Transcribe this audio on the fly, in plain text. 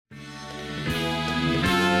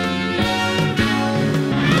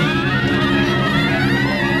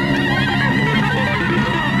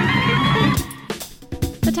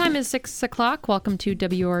is 6 o'clock. Welcome to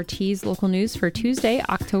WRT's local news for Tuesday,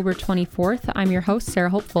 October 24th. I'm your host,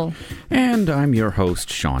 Sarah Hopeful. And I'm your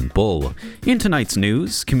host, Sean Bull. In tonight's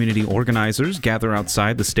news, community organizers gather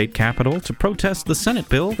outside the state capitol to protest the Senate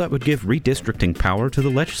bill that would give redistricting power to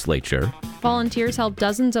the legislature. Volunteers help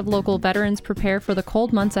dozens of local veterans prepare for the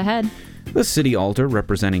cold months ahead. The city alder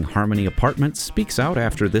representing Harmony Apartments speaks out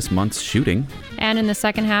after this month's shooting. And in the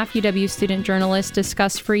second half, UW student journalists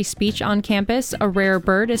discuss free speech on campus, a rare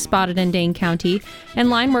bird is spotted in Dane County, and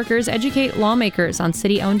lineworkers educate lawmakers on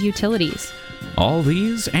city-owned utilities. All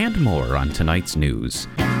these and more on tonight's news.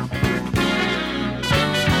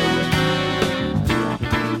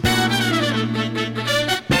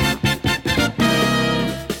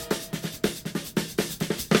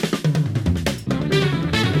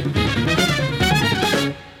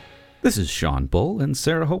 This is Sean Bull and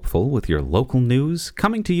Sarah Hopeful with your local news,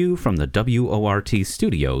 coming to you from the WORT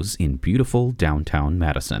studios in beautiful downtown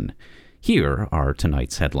Madison. Here are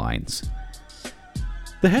tonight's headlines.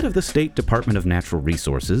 The head of the State Department of Natural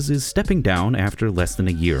Resources is stepping down after less than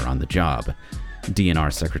a year on the job.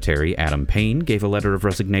 DNR Secretary Adam Payne gave a letter of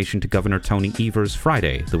resignation to Governor Tony Evers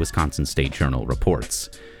Friday, the Wisconsin State Journal reports.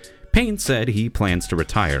 Payne said he plans to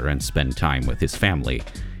retire and spend time with his family.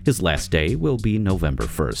 His last day will be November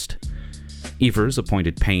 1st. Evers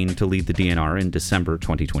appointed Payne to lead the DNR in December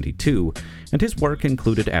 2022, and his work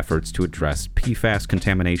included efforts to address PFAS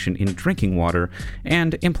contamination in drinking water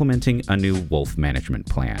and implementing a new wolf management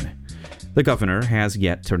plan. The governor has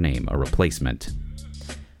yet to name a replacement.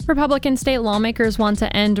 Republican state lawmakers want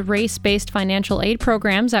to end race-based financial aid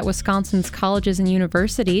programs at Wisconsin's colleges and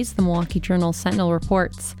universities, the Milwaukee Journal-Sentinel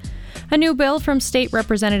reports. A new bill from State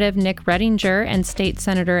Representative Nick Redinger and State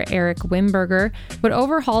Senator Eric Wimberger would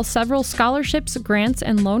overhaul several scholarships, grants,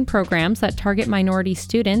 and loan programs that target minority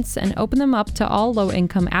students and open them up to all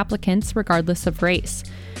low-income applicants regardless of race.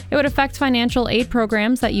 It would affect financial aid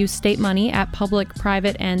programs that use state money at public,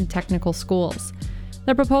 private, and technical schools.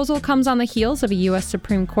 The proposal comes on the heels of a U.S.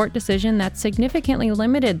 Supreme Court decision that significantly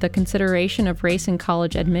limited the consideration of race in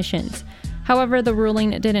college admissions. However, the ruling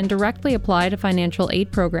didn't directly apply to financial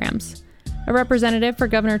aid programs. A representative for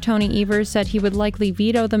Governor Tony Evers said he would likely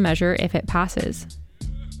veto the measure if it passes.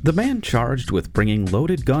 The man charged with bringing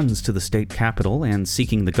loaded guns to the state capitol and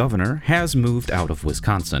seeking the governor has moved out of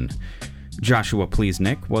Wisconsin. Joshua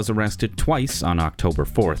Pleasnick was arrested twice on October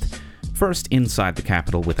 4th, first inside the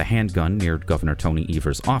capitol with a handgun near Governor Tony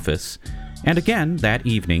Evers' office, and again that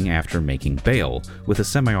evening after making bail with a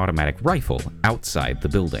semi-automatic rifle outside the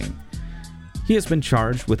building. He has been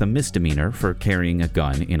charged with a misdemeanor for carrying a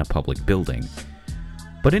gun in a public building.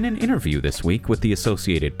 But in an interview this week with the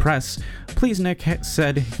Associated Press, Pleasnick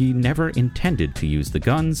said he never intended to use the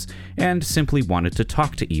guns and simply wanted to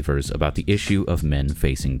talk to Evers about the issue of men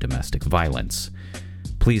facing domestic violence.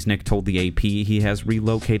 Pleasnick told the AP he has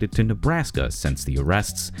relocated to Nebraska since the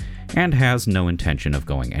arrests and has no intention of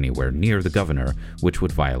going anywhere near the governor, which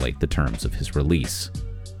would violate the terms of his release.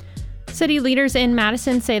 City leaders in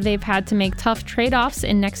Madison say they've had to make tough trade-offs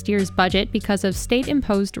in next year's budget because of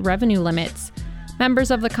state-imposed revenue limits.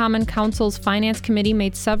 Members of the Common Council's Finance Committee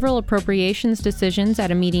made several appropriations decisions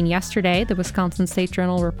at a meeting yesterday, the Wisconsin State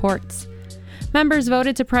Journal reports. Members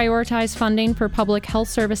voted to prioritize funding for public health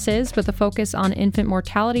services with a focus on infant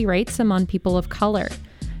mortality rates among people of color.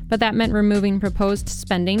 But that meant removing proposed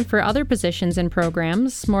spending for other positions and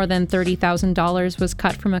programs. More than $30,000 was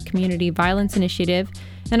cut from a community violence initiative,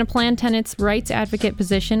 and a planned tenants' rights advocate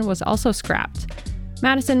position was also scrapped.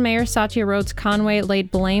 Madison Mayor Satya Rhodes Conway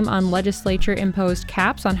laid blame on legislature-imposed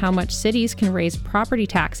caps on how much cities can raise property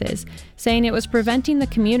taxes, saying it was preventing the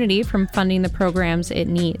community from funding the programs it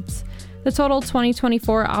needs. The total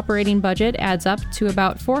 2024 operating budget adds up to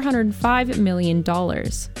about $405 million.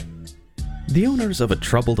 The owners of a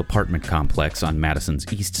troubled apartment complex on Madison's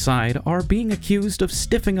east side are being accused of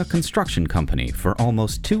stiffing a construction company for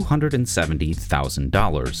almost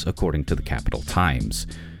 $270,000, according to the Capital Times.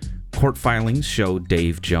 Court filings show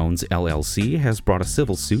Dave Jones LLC has brought a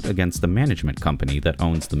civil suit against the management company that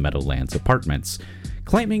owns the Meadowlands apartments,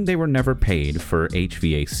 claiming they were never paid for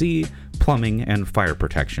HVAC, plumbing, and fire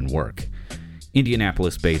protection work.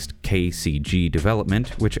 Indianapolis-based KCG Development,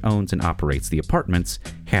 which owns and operates the apartments,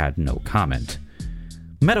 had no comment.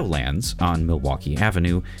 Meadowlands on Milwaukee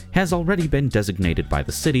Avenue has already been designated by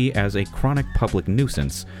the city as a chronic public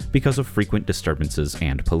nuisance because of frequent disturbances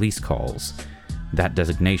and police calls. That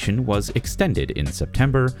designation was extended in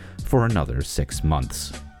September for another 6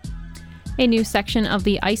 months. A new section of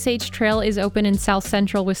the Ice Age Trail is open in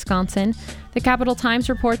south-central Wisconsin. The Capital Times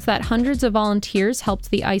reports that hundreds of volunteers helped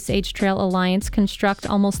the Ice Age Trail Alliance construct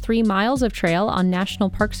almost 3 miles of trail on National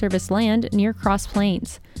Park Service land near Cross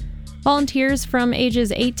Plains. Volunteers from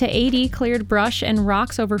ages 8 to 80 cleared brush and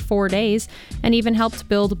rocks over 4 days and even helped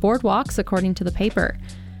build boardwalks, according to the paper.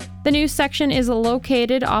 The news section is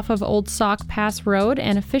located off of Old Sauk Pass Road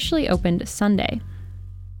and officially opened Sunday.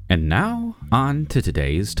 And now, on to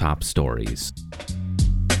today's top stories.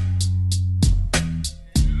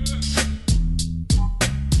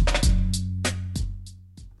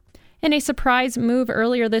 In a surprise move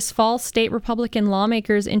earlier this fall, state Republican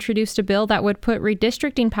lawmakers introduced a bill that would put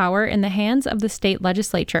redistricting power in the hands of the state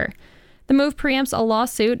legislature. The move preempts a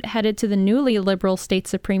lawsuit headed to the newly liberal state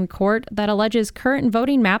Supreme Court that alleges current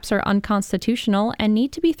voting maps are unconstitutional and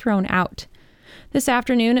need to be thrown out. This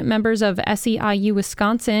afternoon, members of SEIU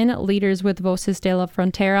Wisconsin, leaders with Voces de la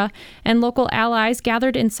Frontera, and local allies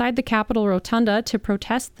gathered inside the Capitol Rotunda to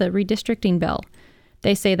protest the redistricting bill.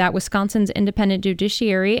 They say that Wisconsin's independent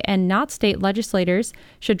judiciary and not state legislators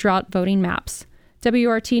should draw up voting maps.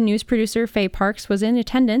 WRT news producer Faye Parks was in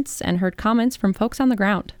attendance and heard comments from folks on the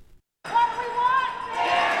ground. What do we want?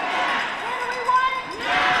 Fair maps! What do we want?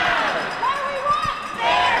 No! What do we want?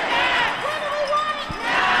 Fair maps! What do we want?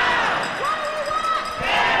 No! What do we want?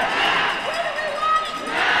 Fair maps! What do we want?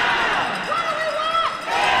 No! What do we want?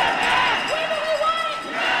 Fair maps! What do we want?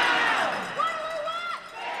 No! What do we want?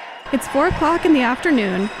 It's 4 o'clock in the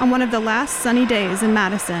afternoon on one of the last sunny days in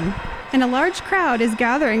Madison, and a large crowd is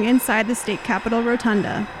gathering inside the state capitol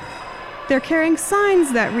rotunda. They're carrying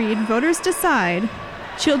signs that read, "Voters decide,"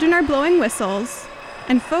 children are blowing whistles,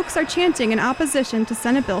 and folks are chanting in opposition to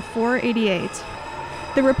Senate Bill 488.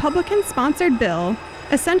 The Republican-sponsored bill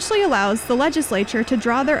essentially allows the legislature to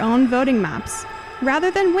draw their own voting maps, rather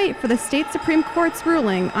than wait for the state Supreme Court's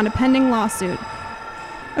ruling on a pending lawsuit.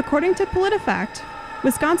 According to PolitiFact,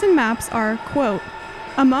 Wisconsin maps are, quote,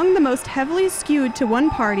 among the most heavily skewed to one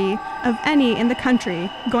party of any in the country,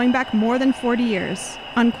 going back more than 40 years,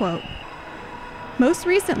 unquote. Most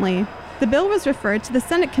recently, the bill was referred to the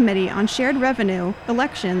Senate Committee on Shared Revenue,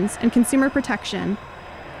 Elections, and Consumer Protection.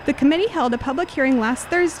 The committee held a public hearing last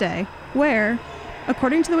Thursday where,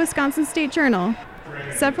 according to the Wisconsin State Journal,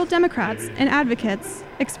 several Democrats and advocates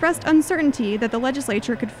expressed uncertainty that the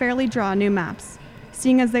legislature could fairly draw new maps,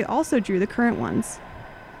 seeing as they also drew the current ones.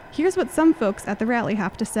 Here's what some folks at the rally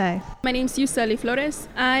have to say. My name's Yuseli Flores.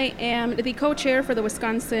 I am the co-chair for the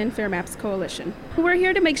Wisconsin Fair Maps Coalition. We're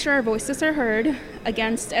here to make sure our voices are heard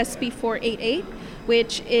against SB 488,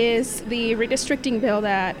 which is the redistricting bill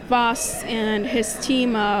that Voss and his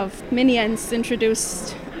team of minions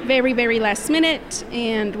introduced very, very last minute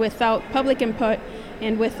and without public input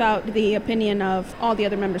and without the opinion of all the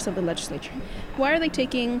other members of the legislature. Why are they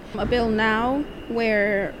taking a bill now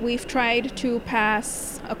where we've tried to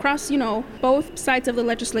pass across, both sides of the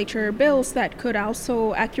legislature bills that could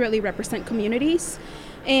also accurately represent communities?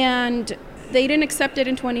 And they didn't accept it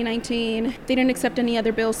in 2019. They didn't accept any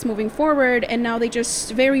other bills moving forward. And now they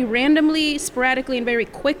just very randomly, sporadically, and very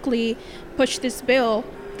quickly push this bill.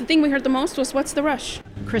 The thing we heard the most was, what's the rush?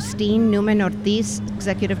 Christine Newman Ortiz,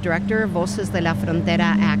 Executive Director, Voces de la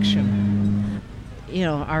Frontera Action.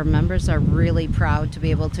 Our members are really proud to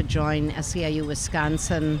be able to join SEIU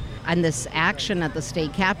Wisconsin on this action at the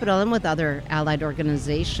state capitol and with other allied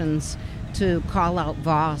organizations to call out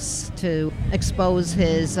Voss, to expose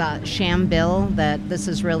his sham bill, that this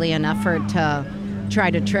is really an effort to try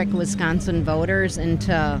to trick Wisconsin voters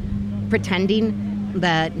into pretending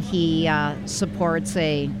that he supports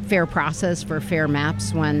a fair process for fair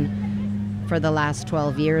maps when for the last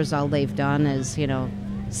 12 years all they've done is,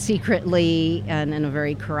 secretly and in a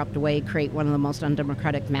very corrupt way create one of the most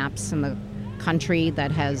undemocratic maps in the country that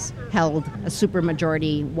has held a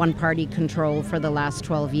supermajority one-party control for the last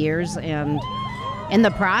 12 years and in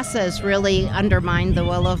the process really undermined the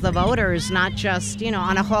will of the voters, not just,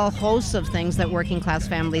 on a whole host of things that working class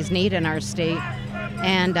families need in our state,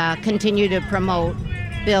 and continue to promote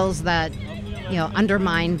bills that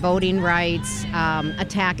undermine voting rights,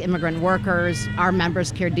 attack immigrant workers. Our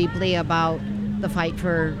members care deeply about the fight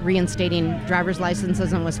for reinstating driver's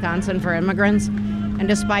licenses in Wisconsin for immigrants. And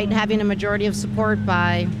despite having a majority of support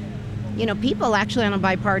by, people actually on a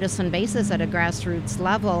bipartisan basis at a grassroots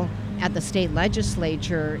level at the state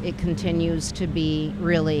legislature, it continues to be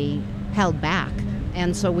really held back.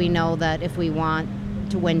 And so we know that if we want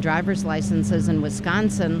to win driver's licenses in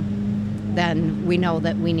Wisconsin, then we know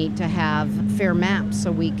that we need to have fair maps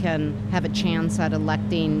so we can have a chance at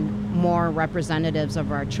electing more representatives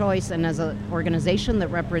of our choice. And as an organization that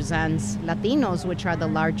represents Latinos, which are the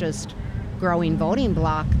largest growing voting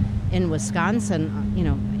bloc in Wisconsin,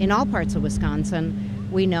 in all parts of Wisconsin,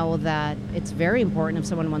 we know that it's very important if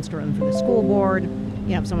someone wants to run for the school board,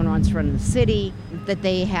 if someone wants to run in the city, that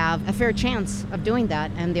they have a fair chance of doing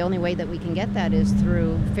that, and the only way that we can get that is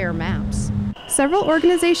through fair maps. Several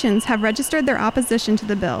organizations have registered their opposition to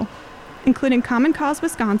the bill, including Common Cause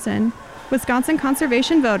Wisconsin, Wisconsin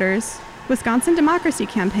Conservation Voters, Wisconsin Democracy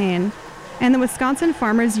Campaign, and the Wisconsin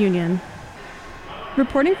Farmers Union.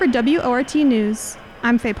 Reporting for WORT News,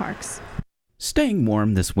 I'm Faye Parks. Staying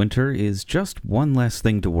warm this winter is just one less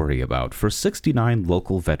thing to worry about for 69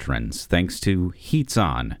 local veterans, thanks to Heats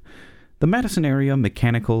On. The Madison Area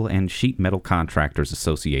Mechanical and Sheet Metal Contractors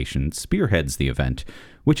Association spearheads the event,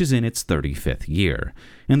 which is in its 35th year,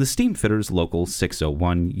 and the Steamfitters Local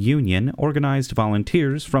 601 Union organized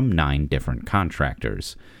volunteers from 9 different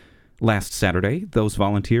contractors. Last Saturday, those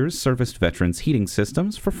volunteers serviced veterans' heating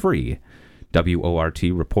systems for free. WORT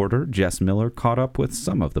reporter Jess Miller caught up with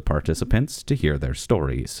some of the participants to hear their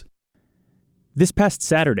stories. This past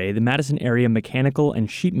Saturday, the Madison Area Mechanical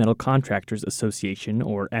and Sheet Metal Contractors Association,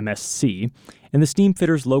 or MSC, and the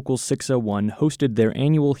Steamfitters Local 601 hosted their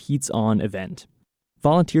annual Heats On event.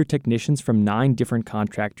 Volunteer technicians from 9 different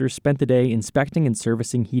contractors spent the day inspecting and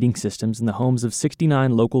servicing heating systems in the homes of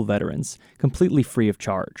 69 local veterans, completely free of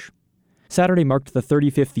charge. Saturday marked the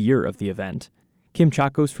 35th year of the event. Kim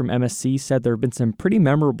Chacos from MSC said there have been some pretty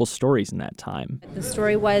memorable stories in that time. The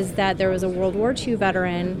story was that there was a World War II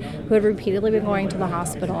veteran who had repeatedly been going to the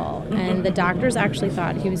hospital, and the doctors actually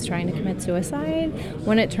thought he was trying to commit suicide,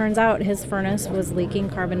 when it turns out his furnace was leaking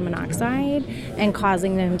carbon monoxide and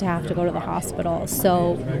causing him to have to go to the hospital.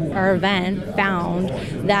 So our event found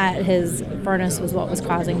that his furnace was what was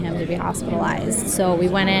causing him to be hospitalized. So we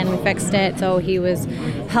went in, we fixed it, so he was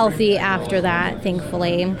healthy after that,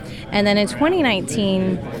 thankfully. And then in 2019,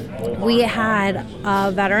 we had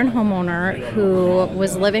a veteran homeowner who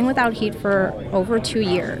was living without heat for over 2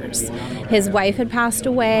 years. His wife had passed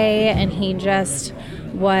away, and he just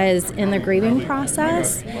was in the grieving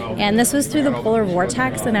process. And this was through the polar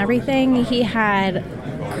vortex and everything. He had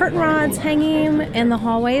curtain rods hanging in the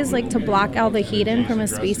hallways, like to block all the heat in from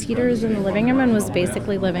his space heaters in the living room, and was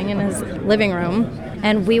basically living in his living room.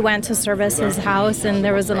 And we went to service his house, and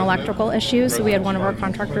there was an electrical issue, so we had one of our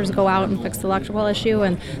contractors go out and fix the electrical issue,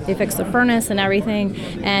 and they fixed the furnace and everything.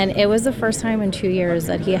 And it was the first time in 2 years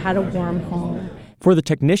that he had a warm home. For the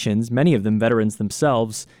technicians, many of them veterans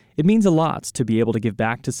themselves, it means a lot to be able to give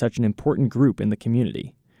back to such an important group in the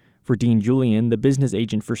community. For Dean Julian, the business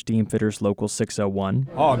agent for Steamfitters Local 601.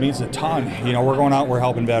 Oh, it means a ton. We're going out, we're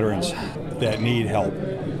helping veterans that need help.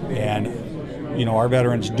 And our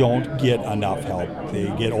veterans don't get enough help. They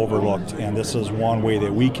get overlooked, and this is one way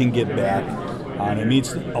that we can get back. And it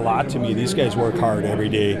means a lot to me. These guys work hard every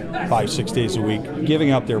day, 5-6 days a week,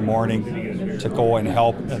 giving up their morning to go and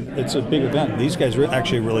help. And it's a big event. These guys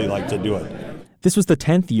actually really like to do it. This was the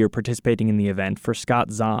 10th year participating in the event for Scott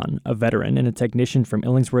Zahn, a veteran and a technician from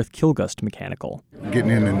Illingsworth Kilgust Mechanical. Getting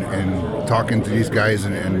in and talking to these guys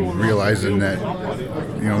and realizing that,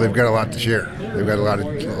 they've got a lot to share. They've got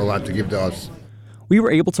a lot to give to us. We were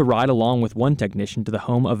able to ride along with one technician to the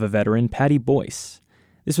home of a veteran, Patty Boyce.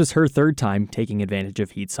 This was her 3rd time taking advantage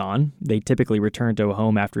of Heats On. They typically return to a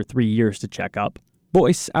home after 3 years to check up.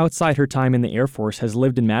 Boyce, outside her time in the Air Force, has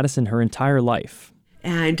lived in Madison her entire life.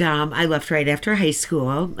 And I left right after high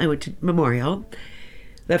school. I went to Memorial.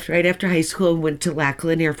 Left right after high school, went to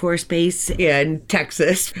Lackland Air Force Base in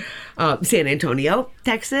Texas, San Antonio,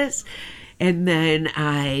 Texas. And then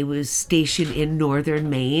I was stationed in northern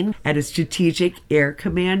Maine at a Strategic Air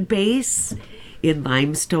Command base in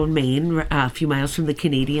Limestone, Maine, a few miles from the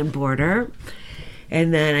Canadian border.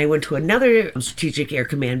 And then I went to another Strategic Air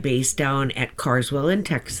Command base down at Carswell in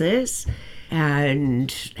Texas,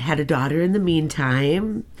 and had a daughter in the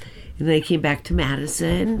meantime. And then I came back to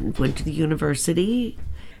Madison, went to the university,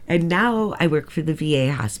 and now I work for the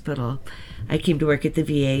VA hospital. I came to work at the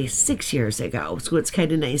VA 6 years ago, so it's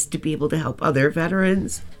kind of nice to be able to help other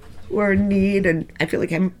veterans who are in need, and I feel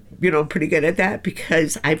like I'm, pretty good at that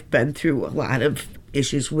because I've been through a lot of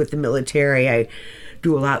issues with the military. I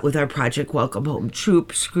do a lot with our Project Welcome Home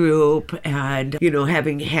Troops group, and,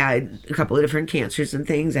 having had a couple of different cancers and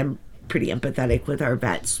things, I'm pretty empathetic with our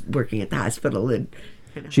vets working at the hospital. And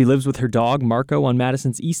she lives with her dog, Marco, on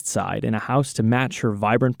Madison's east side in a house to match her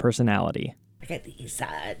vibrant personality. I got the east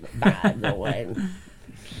side vibe going.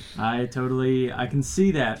 I can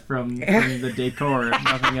see that from the decor, if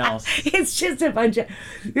nothing else. It's just a bunch of,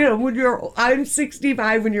 I'm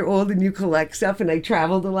 65 when you're old and you collect stuff, and I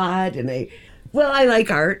traveled a lot, and I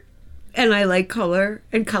like art. And I like color,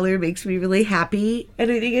 and color makes me really happy.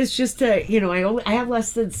 And I think it's just I have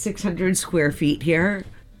less than 600 square feet here.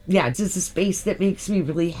 Yeah, it's just a space that makes me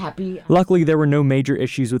really happy. Luckily, there were no major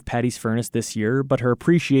issues with Patty's furnace this year, but her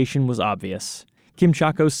appreciation was obvious. Kim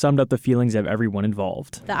Chacos summed up the feelings of everyone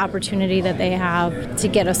involved. The opportunity that they have to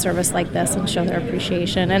get a service like this and show their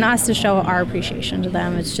appreciation, and us to show our appreciation to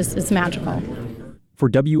them, it's magical. For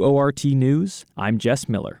WORT News, I'm Jess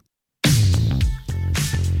Miller.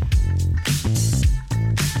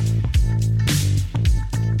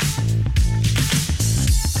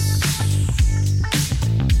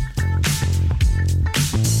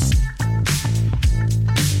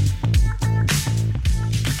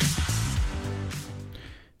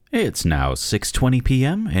 It's now 6:20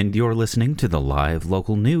 p.m. and you're listening to the live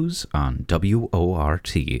local news on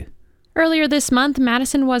WORT. Earlier this month,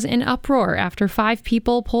 Madison was in uproar after 5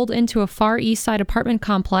 people pulled into a Far East Side apartment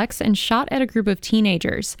complex and shot at a group of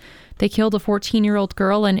teenagers. They killed a 14-year-old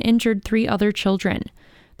girl and injured 3 other children.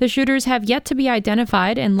 The shooters have yet to be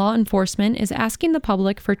identified, and law enforcement is asking the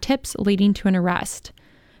public for tips leading to an arrest.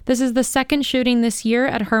 This is the second shooting this year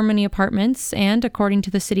at Harmony Apartments, and according to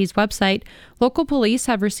the city's website, local police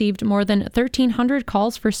have received more than 1,300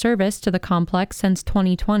 calls for service to the complex since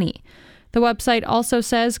 2020. The website also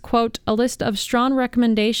says, quote, "A list of strong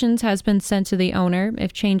recommendations has been sent to the owner.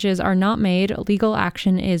 If changes are not made, legal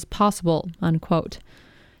action is possible," unquote.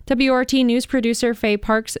 WORT News producer Faye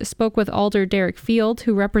Parks spoke with Alder Derek Field,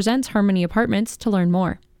 who represents Harmony Apartments, to learn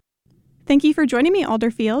more. Thank you for joining me, Alder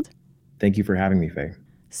Field. Thank you for having me, Faye.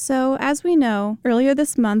 So, as we know, earlier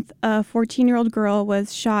this month, a 14-year-old girl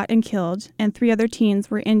was shot and killed, and 3 other teens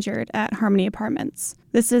were injured at Harmony Apartments.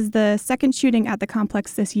 This is the second shooting at the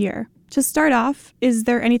complex this year. To start off, is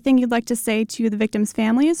there anything you'd like to say to the victims'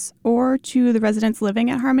 families or to the residents living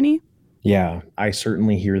at Harmony? Yeah, I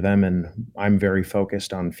certainly hear them, and I'm very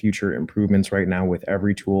focused on future improvements right now with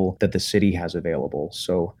every tool that the city has available.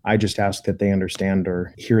 So I just ask that they understand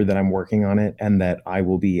or hear that I'm working on it and that I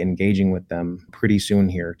will be engaging with them pretty soon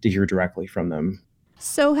here to hear directly from them.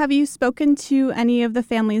 So have you spoken to any of the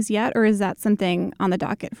families yet, or is that something on the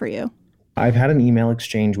docket for you? I've had an email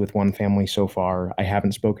exchange with one family so far. I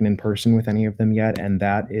haven't spoken in person with any of them yet, and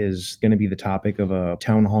that is going to be the topic of a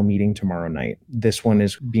town hall meeting tomorrow night. This one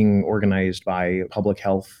is being organized by Public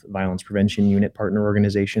Health Violence Prevention Unit partner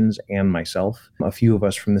organizations and myself. A few of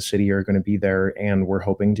us from the city are going to be there, and we're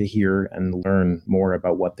hoping to hear and learn more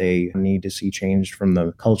about what they need to see changed from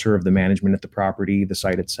the culture of the management at the property, the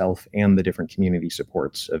site itself, and the different community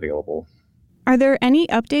supports available. Are there any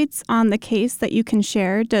updates on the case that you can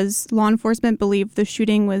share? Does law enforcement believe the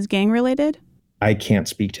shooting was gang-related? I can't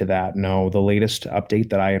speak to that, no. The latest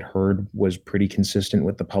update that I had heard was pretty consistent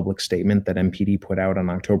with the public statement that MPD put out on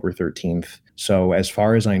October 13th. So as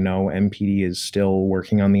far as I know, MPD is still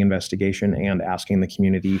working on the investigation and asking the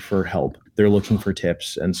community for help. They're looking for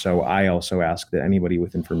tips, and so I also ask that anybody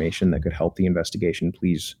with information that could help the investigation,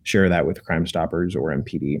 please share that with Crime Stoppers or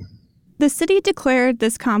MPD. The city declared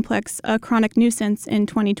this complex a chronic nuisance in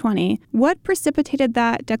 2020. What precipitated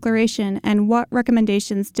that declaration, and what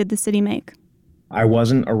recommendations did the city make? I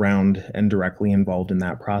wasn't around and directly involved in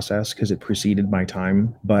that process because it preceded my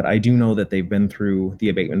time, but I do know that they've been through the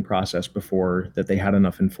abatement process before, that they had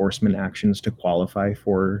enough enforcement actions to qualify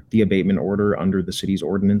for the abatement order under the city's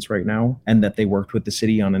ordinance right now, and that they worked with the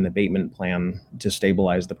city on an abatement plan to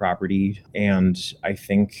stabilize the property. And I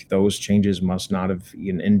think those changes must not have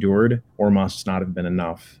endured or must not have been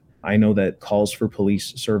enough. I know that calls for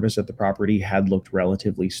police service at the property had looked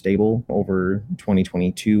relatively stable over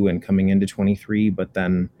 2022 and coming into 23, but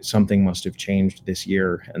then something must have changed this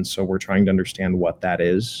year. And so we're trying to understand what that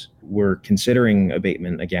is. We're considering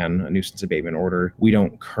abatement, again, a nuisance abatement order. We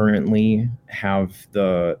don't currently have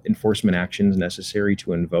the enforcement actions necessary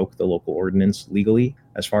to invoke the local ordinance legally.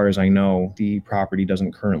 As far as I know, the property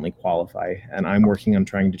doesn't currently qualify, and I'm working on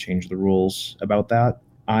trying to change the rules about that.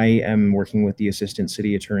 I am working with the assistant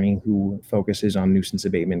city attorney who focuses on nuisance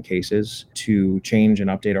abatement cases to change and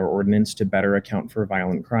update our ordinance to better account for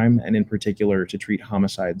violent crime, and in particular to treat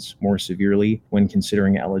homicides more severely when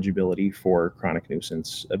considering eligibility for chronic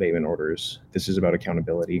nuisance abatement orders. This is about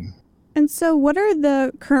accountability. And so what are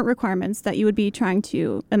the current requirements that you would be trying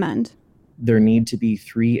to amend? There need to be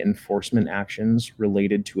 3 enforcement actions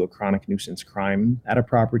related to a chronic nuisance crime at a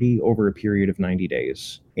property over a period of 90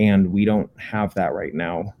 days. And we don't have that right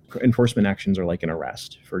now. Enforcement actions are like an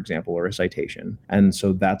arrest, for example, or a citation. And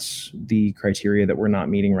so that's the criteria that we're not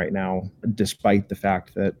meeting right now, despite the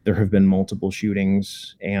fact that there have been multiple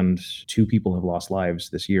shootings and 2 people have lost lives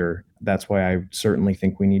this year. That's why I certainly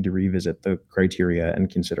think we need to revisit the criteria and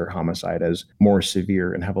consider homicide as more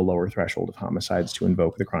severe and have a lower threshold of homicides to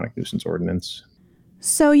invoke the chronic nuisance ordinance.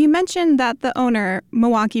 So you mentioned that the owner,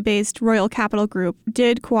 Milwaukee-based Royal Capital Group,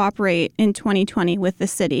 did cooperate in 2020 with the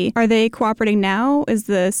city. Are they cooperating now? Is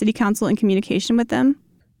the city council in communication with them?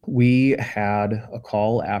 We had a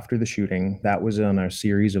call after the shooting. That was on a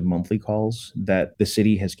series of monthly calls that the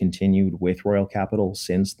city has continued with Royal Capital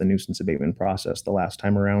since the nuisance abatement process the last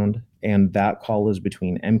time around. And that call is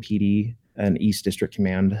between MPD and East District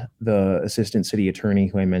Command, the assistant city attorney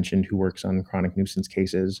who I mentioned who works on chronic nuisance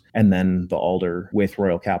cases, and then the alder with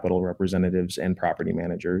Royal Capital representatives and property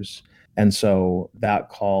managers. And so that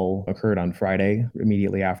call occurred on Friday,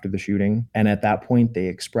 immediately after the shooting. And at that point, they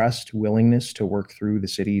expressed willingness to work through the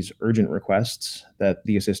city's urgent requests that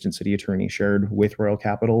the assistant city attorney shared with Royal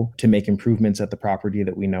Capital to make improvements at the property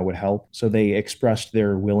that we know would help. So they expressed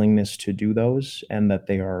their willingness to do those and that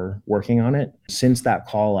they are working on it. Since that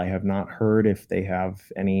call, I have not heard if they have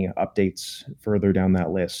any updates further down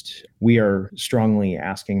that list. We are strongly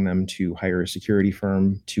asking them to hire a security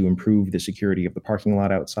firm to improve the security of the parking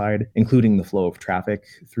lot outside, including the flow of traffic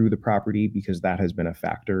through the property, because that has been a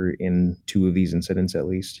factor in 2 of these incidents at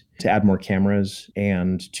least, to add more cameras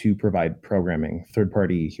and to provide programming,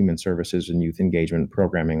 third-party human services and youth engagement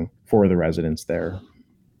programming for the residents there.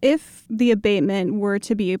 If the abatement were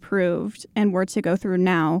to be approved and were to go through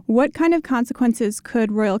now, what kind of consequences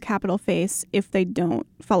could Royal Capital face if they don't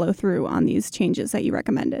follow through on these changes that you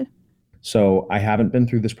recommended? So I haven't been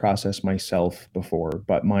through this process myself before,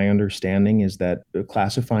 but my understanding is that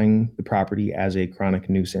classifying the property as a chronic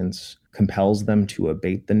nuisance compels them to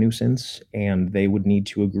abate the nuisance, and they would need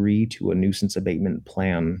to agree to a nuisance abatement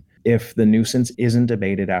plan. If the nuisance isn't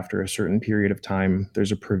abated after a certain period of time,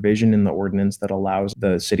 there's a provision in the ordinance that allows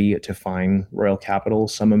the city to fine Royal Capital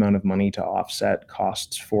some amount of money to offset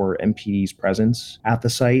costs for MPD's presence at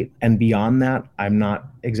the site. And beyond that, I'm not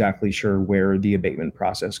exactly sure where the abatement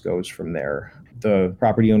process goes from there. The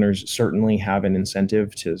property owners certainly have an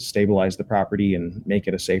incentive to stabilize the property and make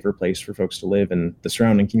it a safer place for folks to live, and the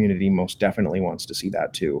surrounding community most definitely wants to see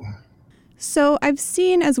that too. So I've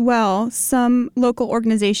seen as well some local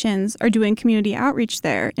organizations are doing community outreach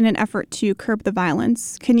there in an effort to curb the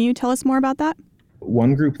violence. Can you tell us more about that?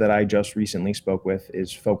 One group that I just recently spoke with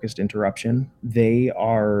is Focused Interruption. They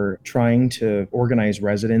are trying to organize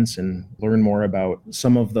residents and learn more about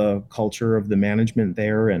some of the culture of the management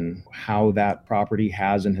there and how that property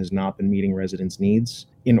has and has not been meeting residents' needs,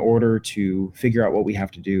 in order to figure out what we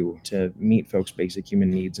have to do to meet folks' basic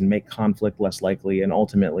human needs and make conflict less likely and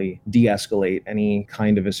ultimately de-escalate any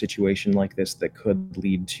kind of a situation like this that could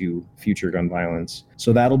lead to future gun violence.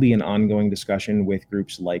 So that'll be an ongoing discussion with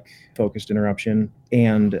groups like Focused Interruption.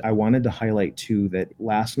 And I wanted to highlight too that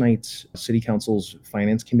last night's City Council's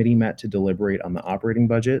Finance Committee met to deliberate on the operating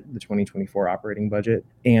budget, the 2024 operating budget,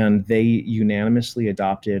 and they unanimously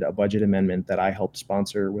adopted a budget amendment that I helped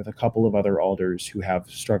sponsor with a couple of other alders who have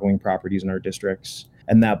struggling properties in our districts.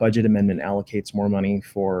 And that budget amendment allocates more money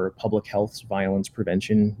for Public Health's Violence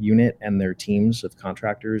Prevention Unit and their teams of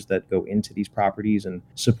contractors that go into these properties and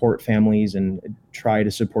support families and try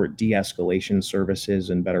to support de-escalation services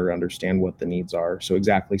and better understand what the needs are. So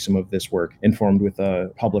exactly some of this work informed with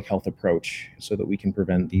a public health approach so that we can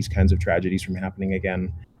prevent these kinds of tragedies from happening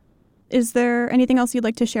again. Is there anything else you'd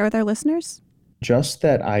like to share with our listeners? Just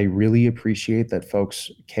that I really appreciate that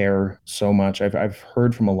folks care so much. I've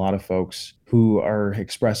heard from a lot of folks who are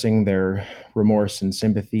expressing their remorse and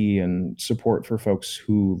sympathy and support for folks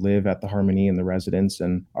who live at the Harmony and the residents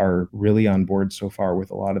and are really on board so far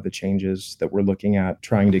with a lot of the changes that we're looking at,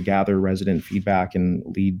 trying to gather resident feedback and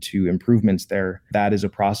lead to improvements there. That is a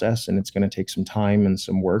process, and it's going to take some time and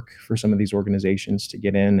some work for some of these organizations to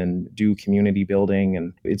get in and do community building.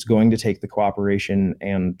 And it's going to take the cooperation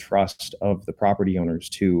and trust of the property owners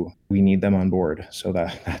too. We need them on board. So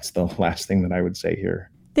that's the last thing that I would say here.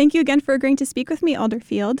 Thank you again for agreeing to speak with me, Alder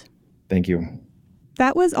Field. Thank you.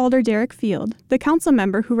 That was Alder Derek Field, the council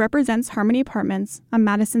member who represents Harmony Apartments on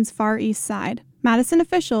Madison's Far East Side. Madison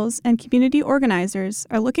officials and community organizers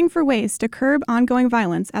are looking for ways to curb ongoing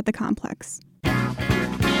violence at the complex.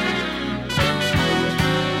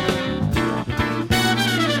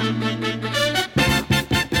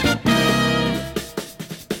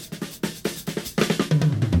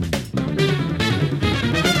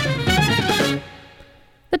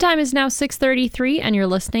 The time is now 6:33, and you're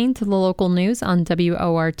listening to the local news on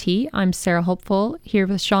WORT. I'm Sarah Hopeful, here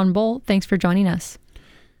with Sean Bull. Thanks for joining us.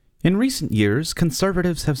 In recent years,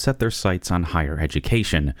 conservatives have set their sights on higher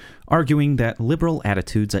education, arguing that liberal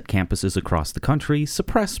attitudes at campuses across the country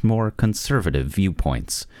suppress more conservative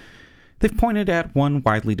viewpoints. They've pointed at one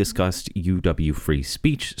widely discussed UW free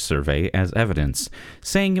speech survey as evidence,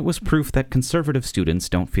 saying it was proof that conservative students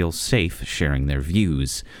don't feel safe sharing their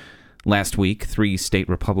views. Last week, 3 state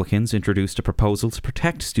Republicans introduced a proposal to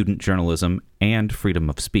protect student journalism and freedom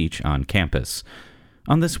of speech on campus.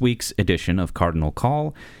 On this week's edition of Cardinal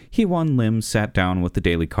Call, Hee-Won Lim sat down with the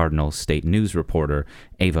Daily Cardinal state news reporter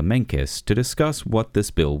Ava Menkes to discuss what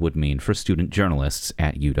this bill would mean for student journalists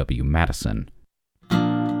at UW-Madison.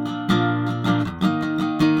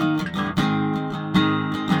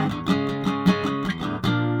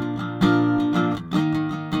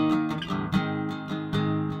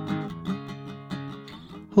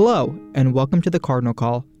 Hello, and welcome to the Cardinal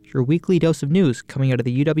Call, your weekly dose of news coming out of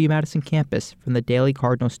the UW-Madison campus from the Daily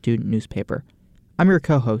Cardinal student newspaper. I'm your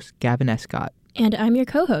co-host, Gavin Escott. And I'm your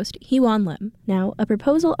co-host, Hee-Won Lim. Now, a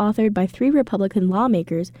proposal authored by 3 Republican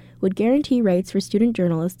lawmakers would guarantee rights for student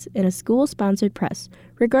journalists in a school-sponsored press,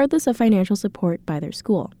 regardless of financial support by their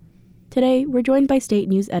school. Today, we're joined by state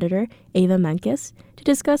news editor Ava Menkes to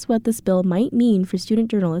discuss what this bill might mean for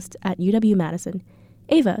student journalists at UW-Madison.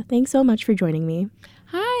 Ava, thanks so much for joining me.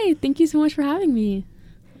 Hi, thank you so much for having me.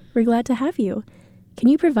 We're glad to have you. Can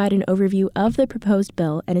you provide an overview of the proposed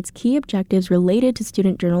bill and its key objectives related to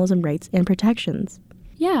student journalism rights and protections?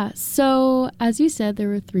 Yeah, so as you said, there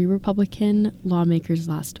were 3 Republican lawmakers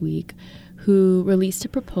last week who released a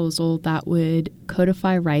proposal that would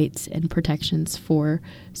codify rights and protections for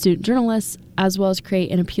student journalists, as well as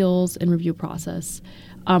create an appeals and review process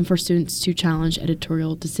for students to challenge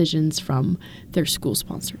editorial decisions from their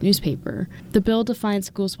school-sponsored newspaper. The bill defines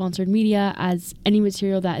school-sponsored media as any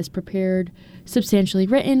material that is prepared, substantially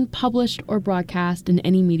written, published, or broadcast in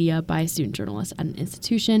any media by a student journalist at an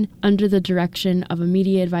institution under the direction of a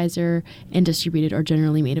media advisor and distributed or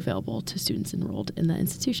generally made available to students enrolled in the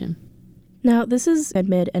institution. Now, this is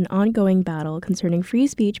amid an ongoing battle concerning free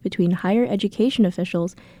speech between higher education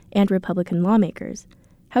officials and Republican lawmakers.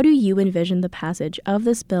 How do you envision the passage of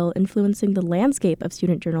this bill influencing the landscape of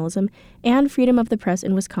student journalism and freedom of the press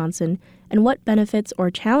in Wisconsin, and what benefits or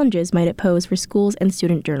challenges might it pose for schools and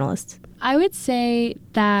student journalists? I would say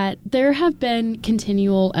that there have been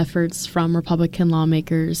continual efforts from Republican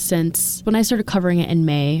lawmakers since when I started covering it in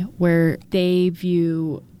May, where they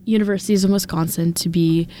view universities in Wisconsin to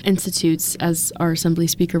be institutes, as our Assembly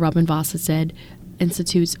Speaker Robin Voss has said,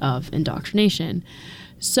 institutes of indoctrination.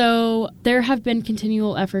 So there have been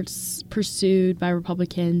continual efforts pursued by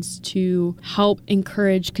Republicans to help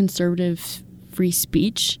encourage conservative free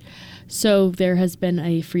speech. So there has been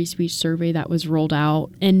a free speech survey that was rolled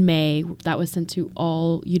out in May that was sent to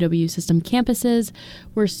all UW system campuses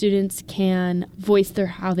where students can voice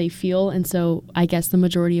how they feel. And so I guess the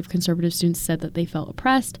majority of conservative students said that they felt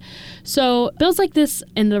oppressed. So bills like this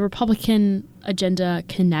and the Republican agenda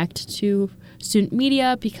connect to student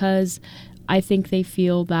media because I think they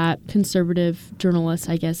feel that conservative journalists,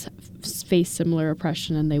 I guess, face similar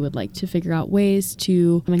oppression, and they would like to figure out ways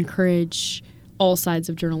to encourage all sides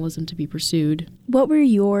of journalism to be pursued. What were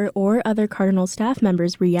your or other Cardinal staff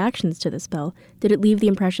members' reactions to this bill? Did it leave the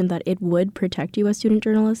impression that it would protect you as student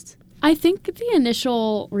journalists? I think the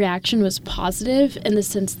initial reaction was positive in the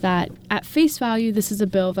sense that at face value, this is a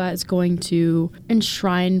bill that is going to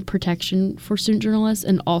enshrine protection for student journalists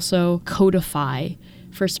and also codify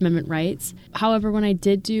First Amendment rights. However, when I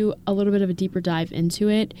did do a little bit of a deeper dive into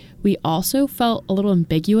it, we also felt a little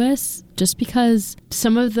ambiguous just because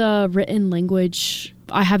some of the written language,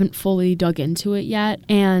 I haven't fully dug into it yet,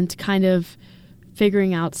 and kind of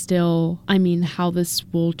figuring out still, how this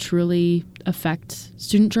will truly affect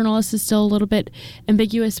student journalists is still a little bit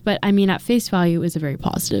ambiguous, but at face value is a very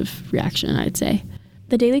positive reaction, I'd say.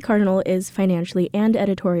 The Daily Cardinal is financially and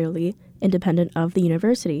editorially independent of the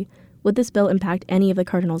university. Would this bill impact any of the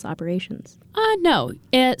Cardinal's operations? No.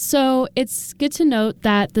 So it's good to note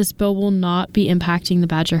that this bill will not be impacting the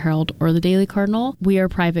Badger Herald or the Daily Cardinal. We are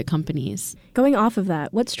private companies. Going off of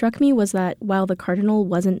that, what struck me was that while the Cardinal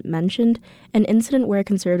wasn't mentioned, an incident where a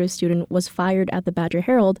conservative student was fired at the Badger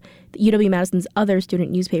Herald, the UW-Madison's other student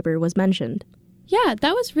newspaper was mentioned. Yeah,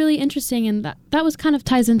 that was really interesting, and that was kind of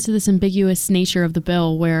ties into this ambiguous nature of the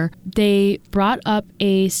bill where they brought up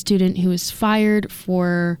a student who was fired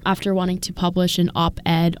after wanting to publish an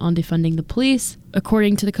op-ed on defunding the police.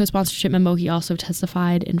 According to the co-sponsorship memo, he also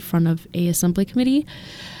testified in front of a assembly committee.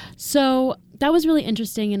 So that was really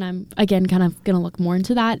interesting, and I'm, again, kind of going to look more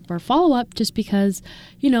into that for follow-up just because,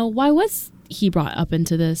 why was he brought up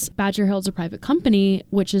into this? Badger Herald's a private company,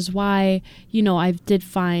 which is why, I did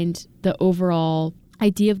find the overall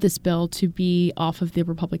idea of this bill to be off of the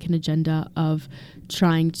Republican agenda of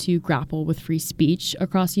trying to grapple with free speech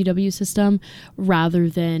across UW system rather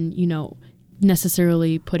than,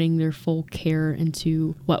 necessarily putting their full care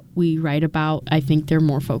into what we write about. I think they're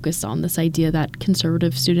more focused on this idea that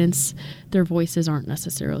conservative students, their voices aren't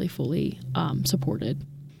necessarily fully supported.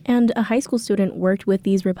 And a high school student worked with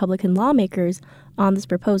these Republican lawmakers on this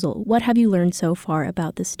proposal. What have you learned so far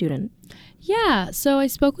about this student? Yeah, so I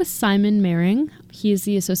spoke with Simon Mehring. He is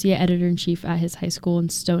the associate editor-in-chief at his high school in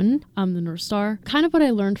Stoughton, the North Star. Kind of what I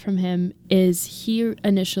learned from him is he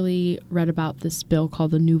initially read about this bill called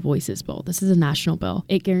the New Voices Bill. This is a national bill.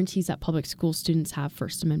 It guarantees that public school students have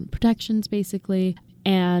First Amendment protections, basically.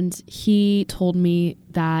 And he told me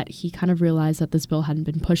that he kind of realized that this bill hadn't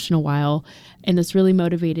been pushed in a while, and this really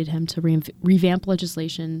motivated him to revamp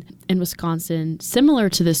legislation in Wisconsin similar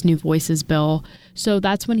to this New Voices bill. So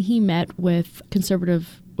that's when he met with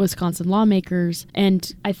conservative Wisconsin lawmakers.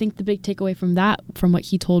 And I think the big takeaway from that, from what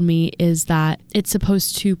he told me, is that it's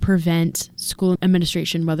supposed to prevent school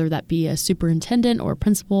administration, whether that be a superintendent or a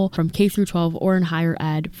principal from K through 12 or in higher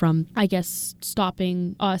ed, from, I guess,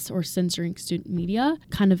 stopping us or censoring student media.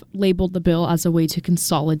 Kind of labeled the bill as a way to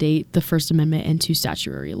consolidate the First Amendment into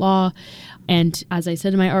statutory law. And as I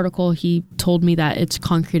said in my article, he told me that it's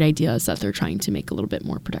concrete ideas that they're trying to make a little bit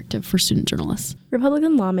more protective for student journalists.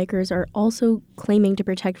 Republican lawmakers are also claiming to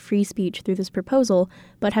protect free speech through this proposal,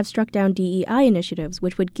 but have struck down DEI initiatives,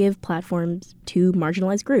 which would give platforms to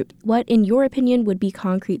marginalized groups. What, in your opinion, would be a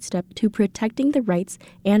concrete step to protecting the rights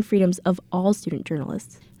and freedoms of all student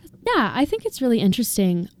journalists? Yeah, I think it's really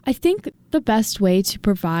interesting. I think the best way to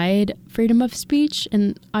provide freedom of speech,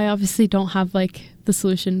 and I obviously don't have the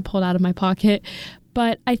solution pulled out of my pocket,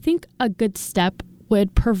 but I think a good step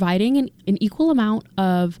would providing an equal amount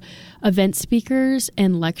of event speakers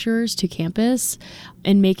and lecturers to campus,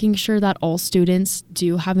 and making sure that all students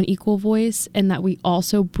do have an equal voice, and that we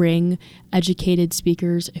also bring educated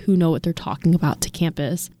speakers who know what they're talking about to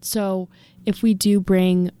campus. So if we do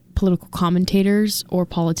bring political commentators or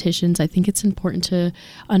politicians, I think it's important to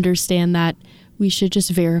understand that we should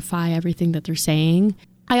just verify everything that they're saying.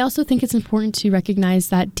 I also think it's important to recognize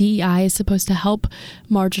that DEI is supposed to help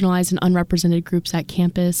marginalized and unrepresented groups at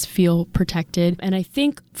campus feel protected. And I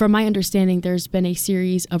think, from my understanding, there's been a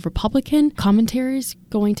series of Republican commentaries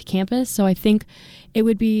going to campus. So I think it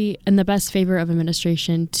would be in the best favor of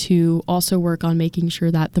administration to also work on making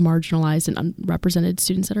sure that the marginalized and unrepresented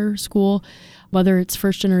students at our school, whether it's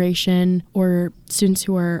first generation or students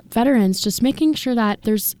who are veterans, just making sure that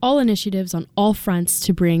there's all initiatives on all fronts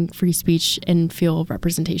to bring free speech and feel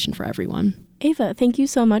representation for everyone. Ava, thank you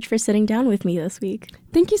so much for sitting down with me this week.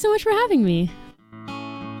 Thank you so much for having me.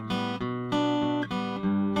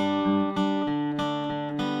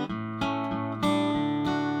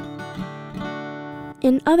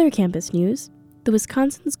 In other campus news, the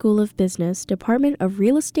Wisconsin School of Business Department of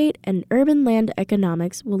Real Estate and Urban Land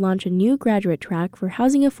Economics will launch a new graduate track for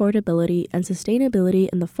housing affordability and sustainability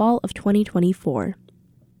in the fall of 2024.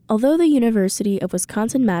 Although the University of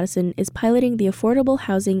Wisconsin-Madison is piloting the Affordable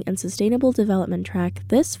Housing and Sustainable Development track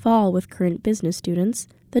this fall with current business students,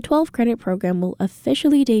 the 12-credit program will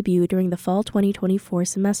officially debut during the fall 2024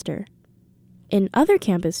 semester. In other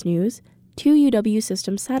campus news, two UW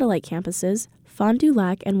System satellite campuses, Fond du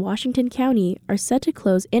Lac and Washington County, are set to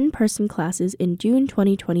close in-person classes in June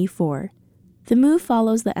 2024. The move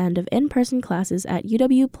follows the end of in-person classes at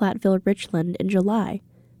UW Platteville-Richland in July.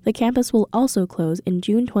 The campus will also close in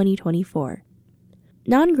June 2024.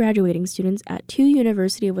 Non-graduating students at two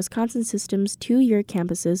University of Wisconsin System's two-year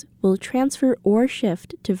campuses will transfer or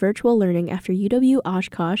shift to virtual learning after UW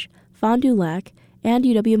Oshkosh, Fond du Lac, and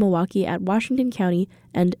UW Milwaukee at Washington County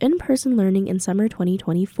and in-person learning in summer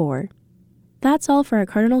 2024. That's all for our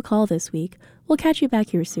Cardinal Call this week. We'll catch you back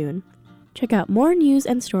here soon. Check out more news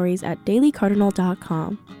and stories at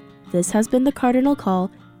dailycardinal.com. This has been the Cardinal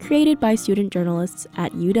Call, created by student journalists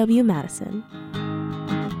at UW-Madison.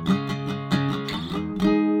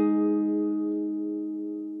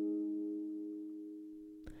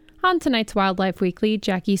 On tonight's Wildlife Weekly,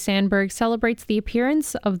 Jackie Sandberg celebrates the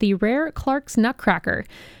appearance of the rare Clark's Nutcracker.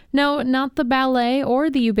 No, not the ballet or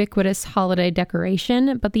the ubiquitous holiday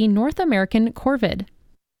decoration, but the North American corvid.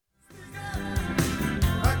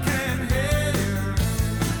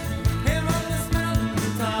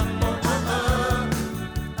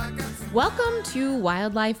 Welcome to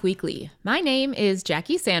Wildlife Weekly. My name is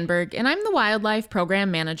Jackie Sandberg, and I'm the Wildlife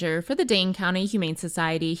Program Manager for the Dane County Humane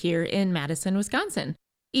Society here in Madison, Wisconsin.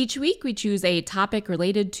 Each week, we choose a topic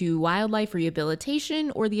related to wildlife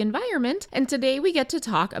rehabilitation or the environment, and today we get to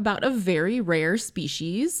talk about a very rare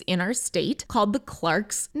species in our state called the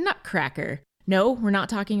Clark's Nutcracker. No, we're not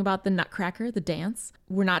talking about the Nutcracker, the dance.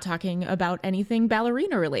 We're not talking about anything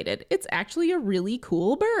ballerina related. It's actually a really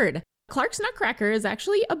cool bird. Clark's Nutcracker is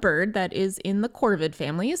actually a bird that is in the corvid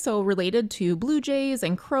family, so related to blue jays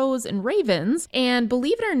and crows and ravens. And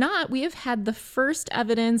believe it or not, we have had the first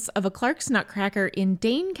evidence of a Clark's Nutcracker in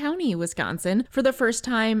Dane County, Wisconsin, for the first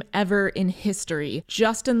time ever in history,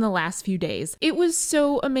 just in the last few days. It was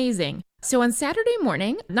so amazing. So on Saturday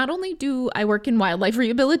morning, not only do I work in wildlife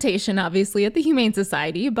rehabilitation, obviously, at the Humane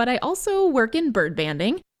Society, but I also work in bird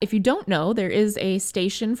banding. If you don't know, there is a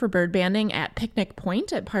station for bird banding at Picnic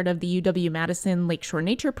Point at part of the UW-Madison Lakeshore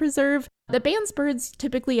Nature Preserve that bands birds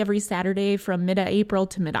typically every Saturday from mid-April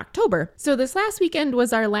to mid-October. So this last weekend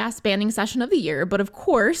was our last banding session of the year, but of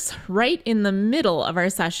course, right in the middle of our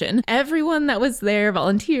session, everyone that was there,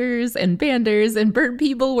 volunteers and banders and bird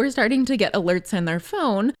people, were starting to get alerts on their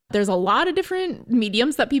phone. There's a lot of different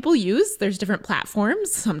mediums that people use. There's different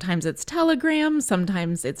platforms. Sometimes it's Telegram,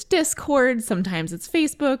 sometimes it's Discord, sometimes it's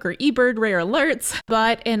Facebook or eBird Rare Alerts.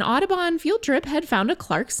 But an Audubon field trip had found a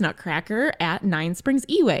Clark's Nutcracker at Nine Springs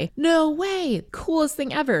Eway. No way! Coolest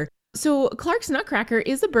thing ever. So Clark's Nutcracker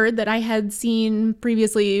is a bird that I had seen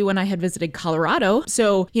previously when I had visited Colorado.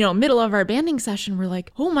 So, middle of our banding session, we're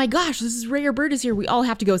like, oh my gosh, this rare bird is here. We all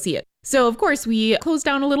have to go see it. So, of course, we closed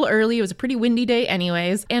down a little early. It was a pretty windy day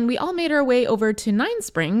anyways. And we all made our way over to Nine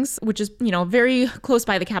Springs, which is, very close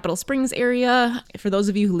by the Capitol Springs area. For those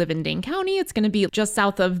of you who live in Dane County, it's going to be just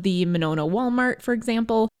south of the Monona Walmart, for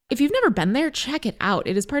example. If you've never been there, check it out.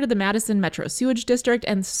 It is part of the Madison Metro Sewage District,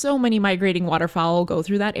 and so many migrating waterfowl go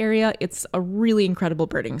through that area. It's a really incredible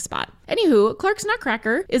birding spot. Anywho, Clark's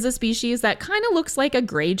Nutcracker is a species that kind of looks like a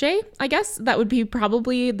gray jay, I guess. That would be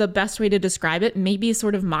probably the best way to describe it, maybe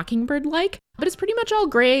sort of mockingbird-like. But it's pretty much all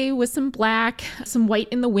gray with some black, some white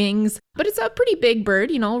in the wings. But it's a pretty big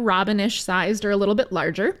bird, robin-ish sized or a little bit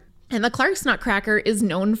larger. And the Clark's Nutcracker is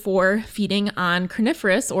known for feeding on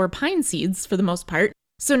coniferous or pine seeds for the most part.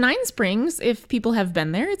 So Nine Springs, if people have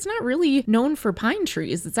been there, it's not really known for pine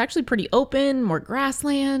trees. It's actually pretty open, more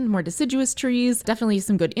grassland, more deciduous trees, definitely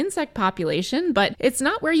some good insect population, but it's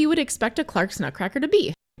not where you would expect a Clark's Nutcracker to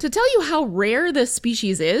be. To tell you how rare this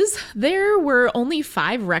species is, there were only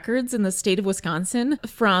 5 records in the state of Wisconsin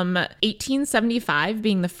from 1875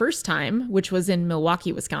 being the first time, which was in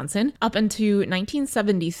Milwaukee, Wisconsin, up until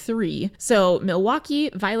 1973. So Milwaukee,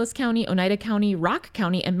 Vilas County, Oneida County, Rock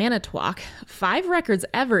County, and Manitowoc, 5 records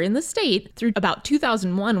ever in the state through about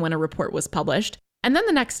 2001 when a report was published. And then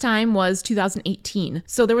the next time was 2018.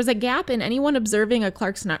 So there was a gap in anyone observing a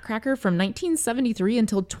Clark's Nutcracker from 1973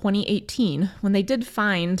 until 2018, when they did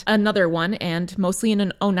find another one, and mostly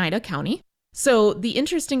in Oneida County. So the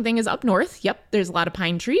interesting thing is up north, there's a lot of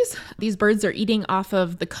pine trees. These birds are eating off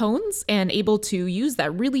of the cones and able to use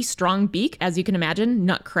that really strong beak, as you can imagine,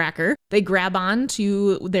 nutcracker. They grab on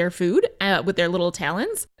to their food with their little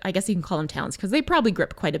talons. I guess you can call them talons because they probably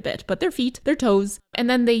grip quite a bit, but their feet, their toes. And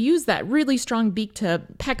then they use that really strong beak to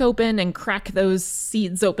peck open and crack those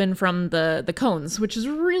seeds open from the cones, which is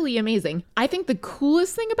really amazing. I think the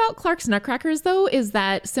coolest thing about Clark's Nutcrackers, though, is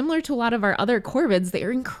that similar to a lot of our other corvids, they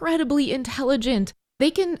are incredibly intelligent.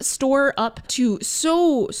 They can store up to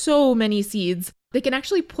so many seeds. They can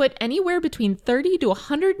actually put anywhere between 30 to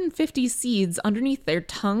 150 seeds underneath their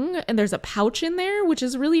tongue, and there's a pouch in there, which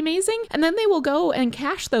is really amazing. And then they will go and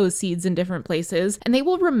cache those seeds in different places, and they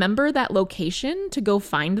will remember that location to go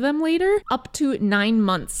find them later, up to 9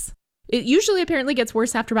 months. It usually apparently gets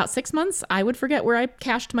worse after about 6 months. I would forget where I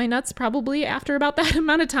cached my nuts probably after about that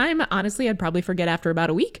amount of time. Honestly, I'd probably forget after about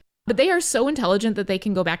a week. But they are so intelligent that they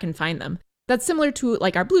can go back and find them. That's similar to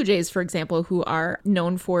like our blue jays, for example, who are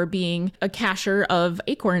known for being a cacher of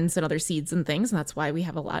acorns and other seeds and things. And that's why we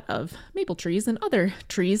have a lot of maple trees and other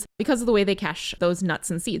trees, because of the way they cache those nuts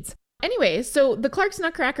and seeds. Anyway, so the Clark's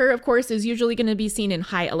Nutcracker, of course, is usually going to be seen in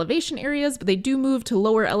high elevation areas, but they do move to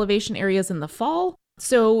lower elevation areas in the fall.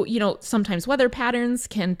 So, sometimes weather patterns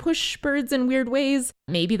can push birds in weird ways.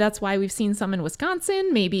 Maybe that's why we've seen some in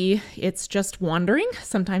Wisconsin. Maybe it's just wandering.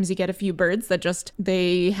 Sometimes you get a few birds that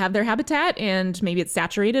they have their habitat and maybe it's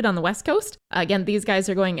saturated on the West Coast. Again, these guys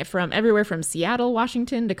are going from everywhere from Seattle,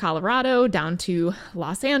 Washington to Colorado down to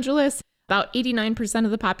Los Angeles. About 89%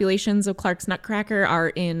 of the populations of Clark's Nutcracker are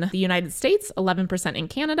in the United States, 11% in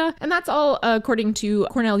Canada, and that's all according to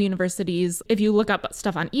Cornell University's. If you look up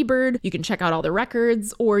stuff on eBird, you can check out all the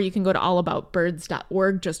records, or you can go to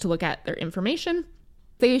allaboutbirds.org just to look at their information.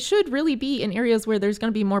 They should really be in areas where there's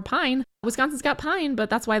going to be more pine. Wisconsin's got pine, but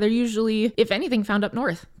that's why they're usually, if anything, found up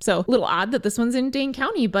north. So a little odd that this one's in Dane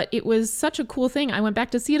County, but it was such a cool thing. I went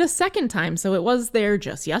back to see it a second time, so it was there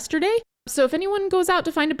just yesterday. So if anyone goes out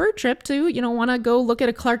to find a bird trip to, want to go look at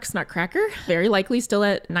a Clark's Nutcracker, very likely still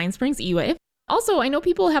at Nine Springs Eway. Also, I know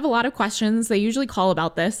people have a lot of questions. They usually call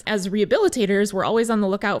about this. As rehabilitators, we're always on the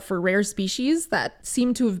lookout for rare species that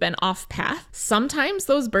seem to have been off path. Sometimes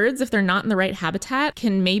those birds, if they're not in the right habitat,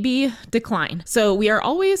 can maybe decline. So we are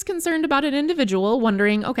always concerned about an individual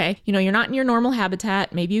wondering, okay, you're not in your normal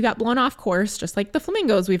habitat. Maybe you got blown off course, just like the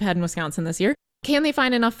flamingos we've had in Wisconsin this year. Can they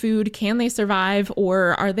find enough food? Can they survive?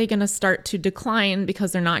 Or are they going to start to decline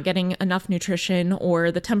because they're not getting enough nutrition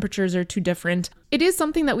or the temperatures are too different? It is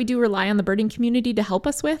something that we do rely on the birding community to help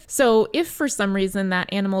us with. So if for some reason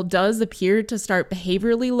that animal does appear to start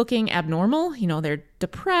behaviorally looking abnormal, they're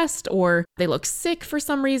depressed or they look sick for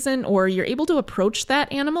some reason, or you're able to approach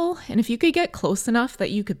that animal, and if you could get close enough that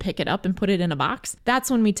you could pick it up and put it in a box, that's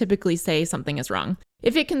when we typically say something is wrong.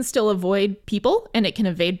 If it can still avoid people and it can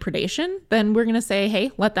evade predation, then we're going to say, hey,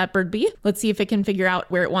 let that bird be. Let's see if it can figure out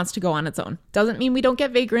where it wants to go on its own. Doesn't mean we don't get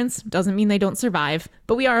vagrants, doesn't mean they don't survive,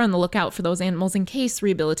 but we are on the lookout for those animals in case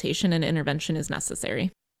rehabilitation and intervention is necessary.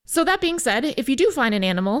 So that being said, if you do find an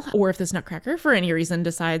animal, or if this nutcracker for any reason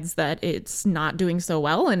decides that it's not doing so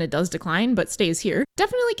well and it does decline but stays here,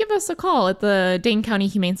 definitely give us a call at the Dane County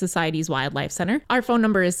Humane Society's Wildlife Center. Our phone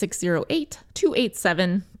number is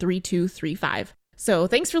 608-287-3235. So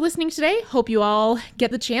thanks for listening today. Hope you all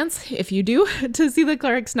get the chance, if you do, to see the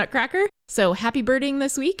Clark's Nutcracker. So happy birding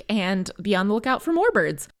this week and be on the lookout for more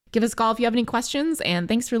birds. Give us a call if you have any questions, and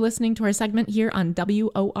thanks for listening to our segment here on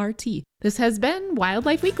WORT. This has been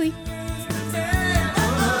Wildlife Weekly.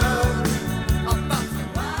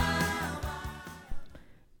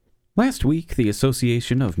 Last week, the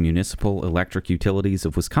Association of Municipal Electric Utilities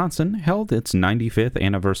of Wisconsin held its 95th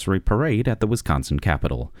anniversary parade at the Wisconsin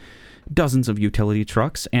Capitol. Dozens of utility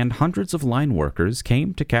trucks and hundreds of line workers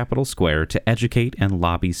came to Capitol Square to educate and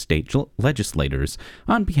lobby state legislators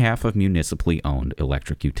on behalf of municipally owned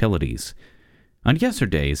electric utilities. On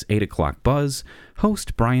yesterday's 8 o'clock buzz,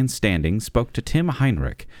 host Brian Standing spoke to Tim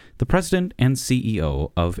Heinrich, the president and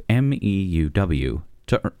CEO of MEUW,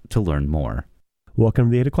 to learn more. Welcome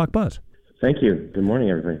to the 8 o'clock buzz. Thank you. Good morning,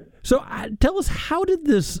 everybody. So tell us, how did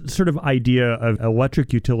this sort of idea of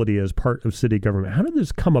electric utility as part of city government, how did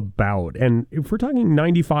this come about? And if we're talking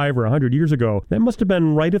 95 or 100 years ago, that must have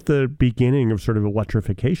been right at the beginning of sort of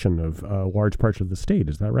electrification of large parts of the state.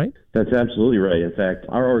 Is that right? That's absolutely right. In fact,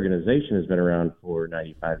 our organization has been around for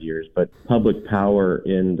 95 years, but public power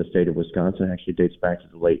in the state of Wisconsin actually dates back to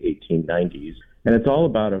the late 1890s. And it's all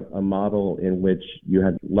about a model in which you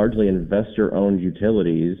had largely investor-owned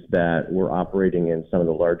utilities that were operating in some of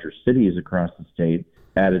the larger cities across the state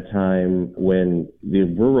at a time when the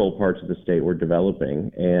rural parts of the state were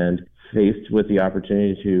developing. And faced with the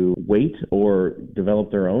opportunity to wait or develop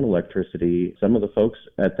their own electricity, some of the folks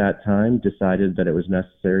at that time decided that it was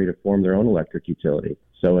necessary to form their own electric utility.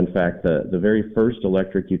 So in fact, the very first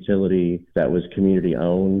electric utility that was community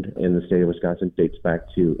owned in the state of Wisconsin dates back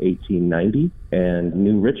to 1890 and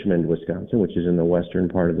New Richmond, Wisconsin, which is in the western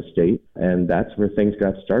part of the state. And that's where things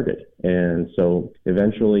got started. And so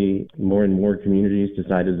eventually more and more communities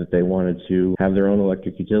decided that they wanted to have their own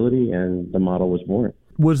electric utility, and the model was born.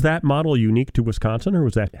 Was that model unique to Wisconsin, or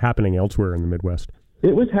was that happening elsewhere in the Midwest?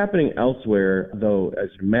 It was happening elsewhere, though, as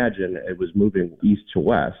you imagine, it was moving east to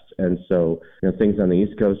west. And so, things on the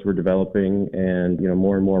East Coast were developing, and,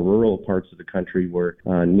 more and more rural parts of the country were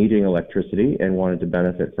needing electricity and wanted to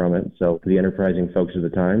benefit from it. So the enterprising folks of the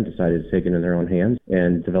time decided to take it in their own hands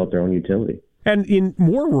and develop their own utility. And in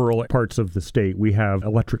more rural parts of the state, we have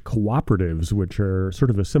electric cooperatives, which are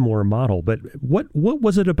sort of a similar model. But what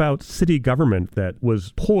was it about city government that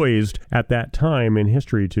was poised at that time in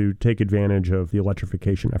history to take advantage of the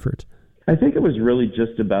electrification efforts? I think it was really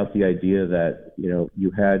just about the idea that,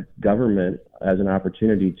 you had government as an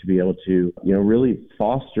opportunity to be able to, really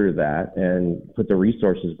foster that and put the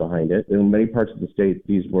resources behind it. In many parts of the state,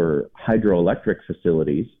 these were hydroelectric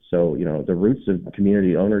facilities. So, the roots of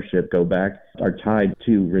community ownership are tied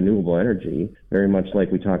to renewable energy, very much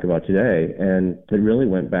like we talk about today. And it really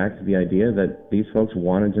went back to the idea that these folks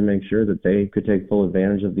wanted to make sure that they could take full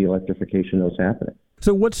advantage of the electrification that was happening.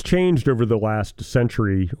 So what's changed over the last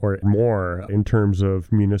century or more in terms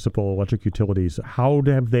of municipal electric utilities? How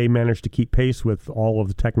have they managed to keep pace with all of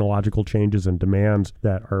the technological changes and demands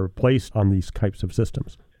that are placed on these types of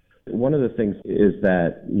systems? One of the things is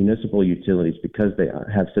that municipal utilities, because they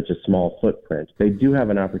have such a small footprint, they do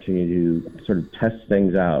have an opportunity to sort of test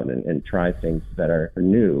things out and try things that are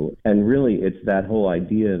new. And really, it's that whole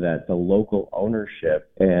idea that the local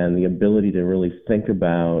ownership and the ability to really think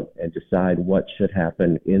about and decide what should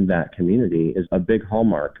happen in that community is a big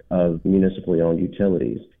hallmark of municipally owned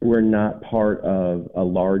utilities. We're not part of a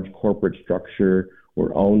large corporate structure.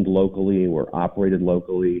 We're owned locally, we're operated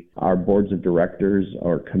locally. Our boards of directors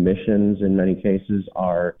or commissions, in many cases,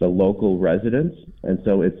 are the local residents. And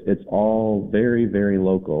so it's all very, very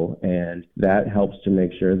local, and that helps to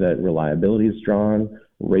make sure that reliability is strong,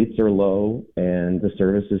 rates are low, and the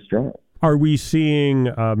service is strong. Are we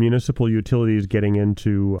seeing municipal utilities getting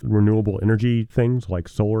into renewable energy things like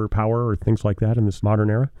solar power or things like that in this modern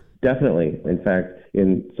era? Definitely. In fact,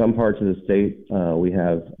 in some parts of the state, we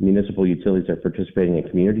have municipal utilities that are participating in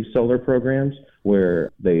community solar programs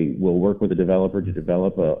where they will work with a developer to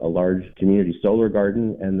develop a large community solar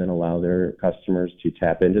garden and then allow their customers to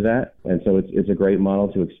tap into that. And so it's a great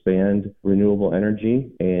model to expand renewable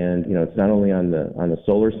energy. And, it's not only on the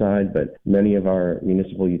solar side, but many of our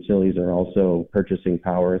municipal utilities are also purchasing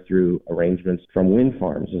power through arrangements from wind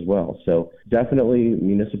farms as well. So definitely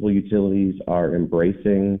municipal utilities are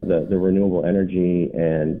embracing the renewable energy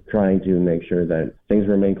and trying to make sure that things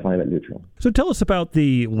remain climate neutral. So tell us about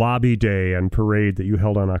the lobby day and parade that you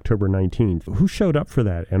held on October 19th. Who showed up for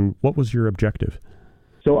that, and what was your objective?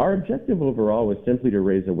 So our objective overall was simply to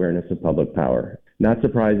raise awareness of public power. Not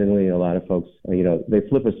surprisingly, a lot of folks, they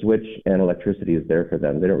flip a switch and electricity is there for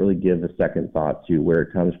them. They don't really give a second thought to where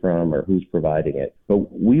it comes from or who's providing it.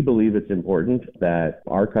 But we believe it's important that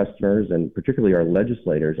our customers and particularly our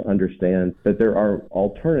legislators understand that there are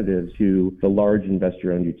alternatives to the large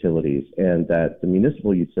investor-owned utilities and that the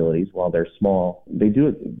municipal utilities, while they're small, they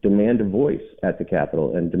do demand a voice at the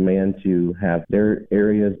Capitol and demand to have their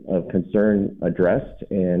areas of concern addressed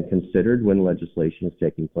and considered when legislation is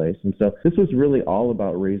taking place. And so this was really all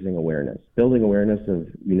about raising awareness, building awareness of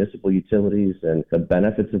municipal utilities and the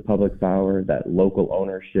benefits of public power, that local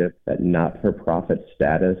ownership, that not-for-profit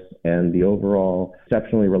status, and the overall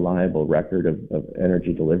exceptionally reliable record of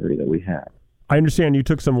energy delivery that we have. I understand you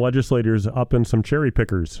took some legislators up and some cherry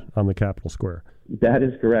pickers on the Capitol Square. That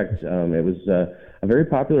is correct. It was a very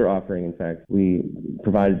popular offering. In fact, we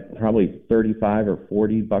provided probably 35 or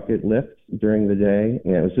 40 bucket lifts during the day,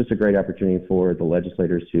 and it was just a great opportunity for the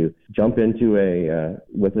legislators to jump into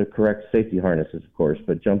with the correct safety harnesses, of course,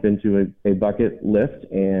 but jump into a bucket lift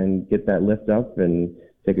and get that lift up and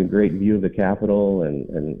take a great view of the Capitol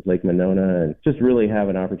and Lake Monona and just really have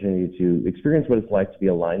an opportunity to experience what it's like to be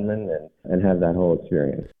a lineman and have that whole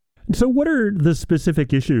experience. So what are the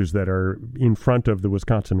specific issues that are in front of the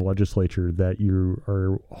Wisconsin legislature that you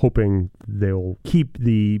are hoping they'll keep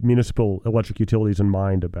the municipal electric utilities in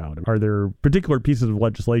mind about? Are there particular pieces of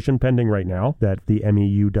legislation pending right now that the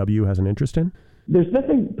MEUW has an interest in? There's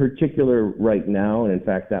nothing particular right now, and in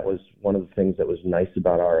fact, that was one of the things that was nice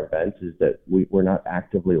about our event is that we're not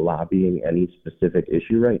actively lobbying any specific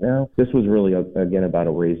issue right now. This was really, again, about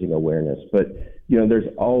raising awareness. But, there's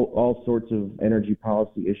all sorts of energy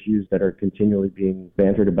policy issues that are continually being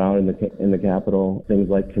bantered about in the Capitol, things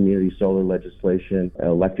like community solar legislation,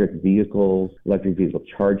 electric vehicle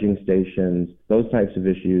charging stations, those types of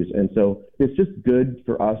issues. And so it's just good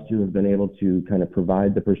for us to have been able to kind of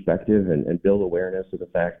provide the perspective and build awareness of the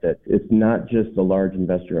fact that it's not just the large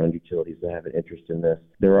investor-owned utilities that have an interest in this.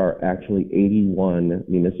 There are actually 81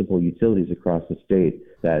 municipal utilities across the state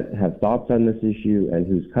that have thoughts on this issue and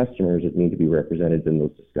whose customers need to be represented in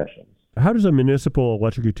those discussions. How does a municipal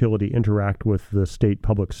electric utility interact with the State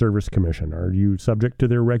Public Service Commission? Are you subject to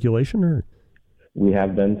their regulation, or? We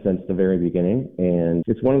have been since the very beginning, and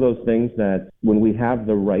it's one of those things that when we have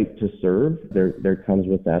the right to serve, there comes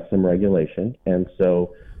with that some regulation. And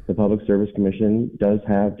so the Public Service Commission does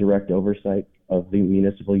have direct oversight of the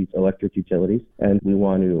municipal electric utilities, and we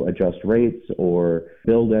want to adjust rates or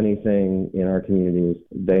build anything in our communities.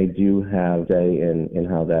 They do have say in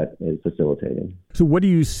how that is facilitated. So what do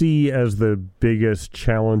you see as the biggest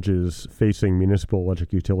challenges facing municipal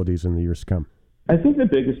electric utilities in the years to come? I think the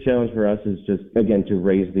biggest challenge for us is just, again, to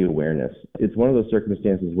raise the awareness. It's one of those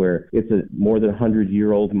circumstances where it's a more than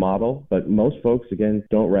 100-year-old model, but most folks, again,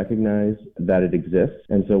 don't recognize that it exists.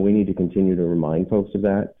 And so we need to continue to remind folks of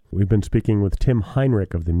that. We've been speaking with Tim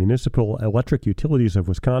Heinrich of the Municipal Electric Utilities of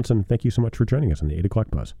Wisconsin. Thank you so much for joining us on the 8 o'clock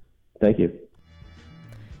buzz. Thank you.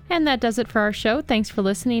 And that does it for our show. Thanks for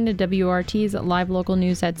listening to WRT's Live Local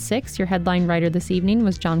News at 6. Your headline writer this evening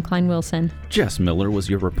was John Klein-Wilson. Jess Miller was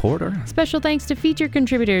your reporter. Special thanks to feature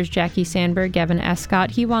contributors Jackie Sandberg, Gavin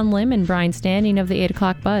Escott, Hewan Lim, and Brian Standing of the 8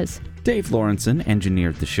 o'clock buzz. Dave Lawrenson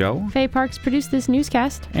engineered the show. Faye Parks produced this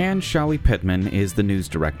newscast. And Shali Pittman is the news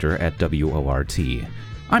director at WORT.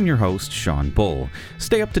 I'm your host, Sean Bull.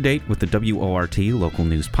 Stay up to date with the WORT Local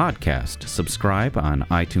News Podcast. Subscribe on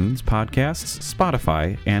iTunes Podcasts,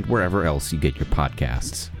 Spotify, and wherever else you get your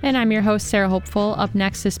podcasts. And I'm your host, Sarah Hopeful. Up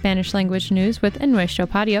next is Spanish language news with Nuestro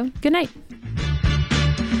Patio. Good night.